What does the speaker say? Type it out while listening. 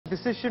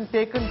decision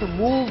taken to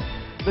move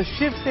the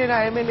Shiv Sena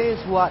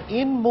MLAs who are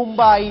in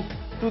Mumbai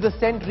to the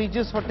St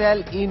Regis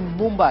Hotel in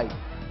Mumbai.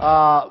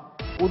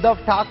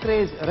 Uddhav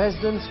Thackerays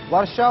residence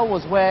Varsha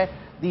was where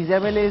these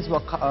MLAs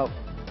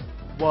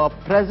were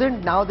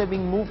present. Now they're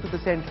being moved to the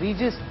St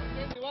Regis.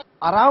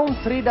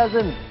 Around 3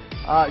 dozen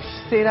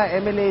Sena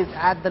MLAs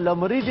at the Le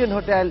Méridien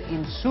Hotel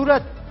in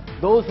Surat.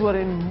 Those who are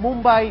in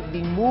Mumbai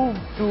being moved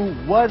to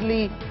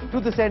Worli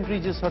to the St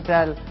Regis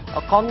Hotel.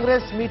 A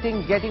Congress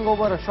meeting getting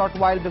over a short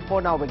while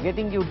before. Now we're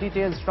getting you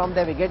details from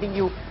there. We're getting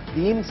you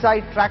the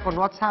inside track on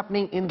what's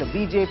happening in the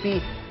BJP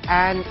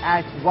and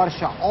at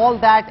Varsha. All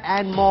that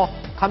and more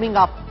coming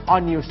up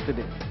on News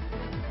Today.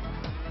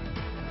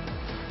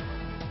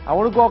 I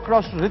want to go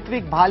across to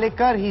Ritvik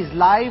Bhalekar. He's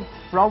live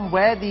from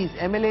where these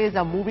MLAs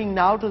are moving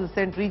now to the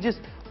St Regis.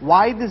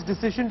 Why this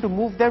decision to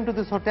move them to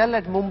this hotel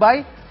at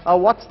Mumbai?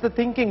 What's the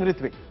thinking,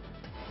 Ritvik?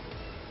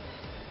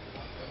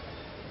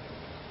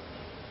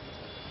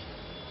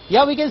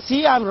 Yeah, we can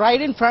see I'm right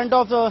in front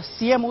of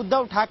CM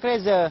Uddhav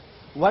Thackeray's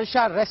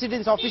Varsha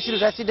residence, official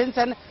residence,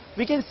 and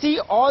we can see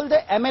all the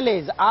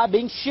MLAs are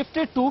being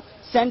shifted to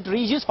St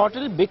Regis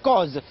Hotel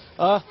because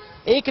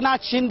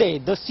Eknath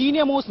Shinde, the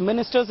senior most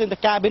ministers in the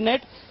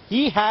cabinet,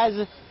 he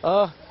has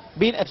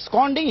been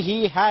absconding,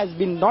 he has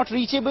been not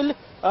reachable.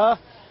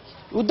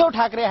 Uddhav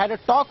Thackeray had a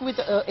talk with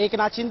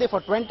Eknath Shinde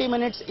for 20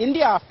 minutes in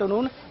the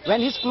afternoon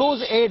when his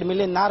close aide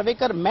Milind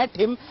Narvekar met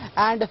him,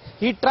 and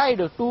he tried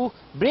to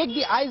break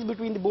the ice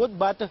between the both,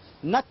 but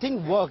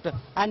nothing worked.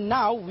 And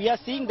now we are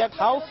seeing that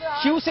how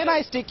Shiv Sena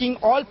is taking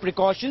all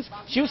precautions.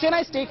 Shiv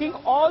Sena is taking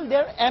all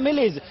their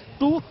MLAs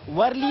to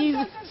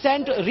Worli's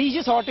St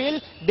Regis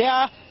Hotel. They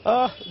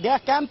are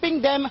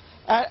camping them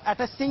at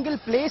a single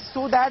place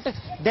so that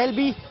there will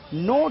be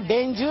no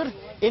danger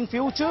in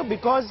future,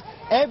 because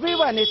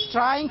everyone is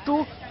trying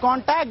to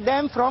contact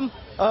them from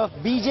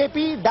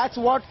BJP. That's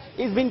what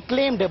is being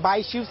claimed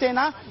by Shiv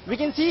Sena. We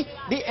can see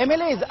the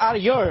MLAs are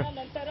here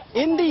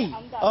in the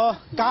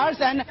cars,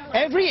 and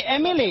every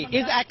MLA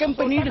is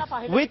accompanied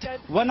with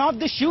one of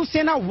the Shiv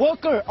Sena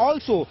worker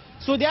also.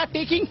 So they are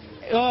taking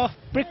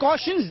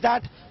precautions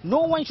that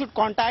no one should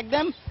contact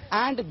them,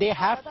 and they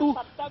have to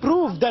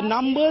prove the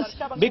numbers,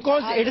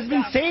 because it has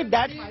been said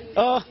that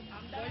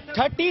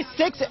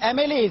 36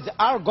 MLAs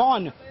are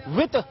gone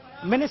with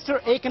Minister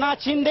Eknath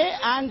Shinde,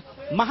 and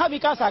Maha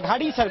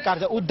Aghadi Sarkar,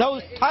 the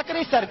Uddhav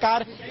Thackeray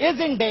Sarkar, is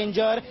in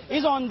danger,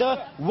 is on the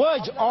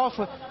verge of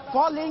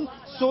falling.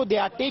 So they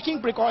are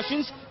taking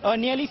precautions.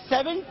 Nearly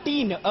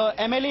 17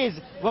 MLAs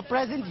were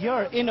present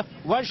here in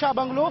Varsha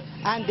Bungalow,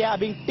 and they are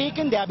being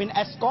taken, they have been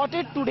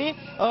escorted today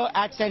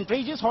at St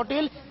Regis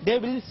Hotel. They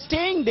will be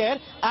staying there,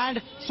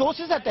 and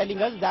sources are telling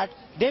us that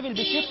they will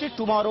be shifted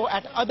tomorrow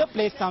at other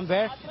place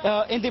somewhere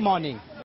in the morning.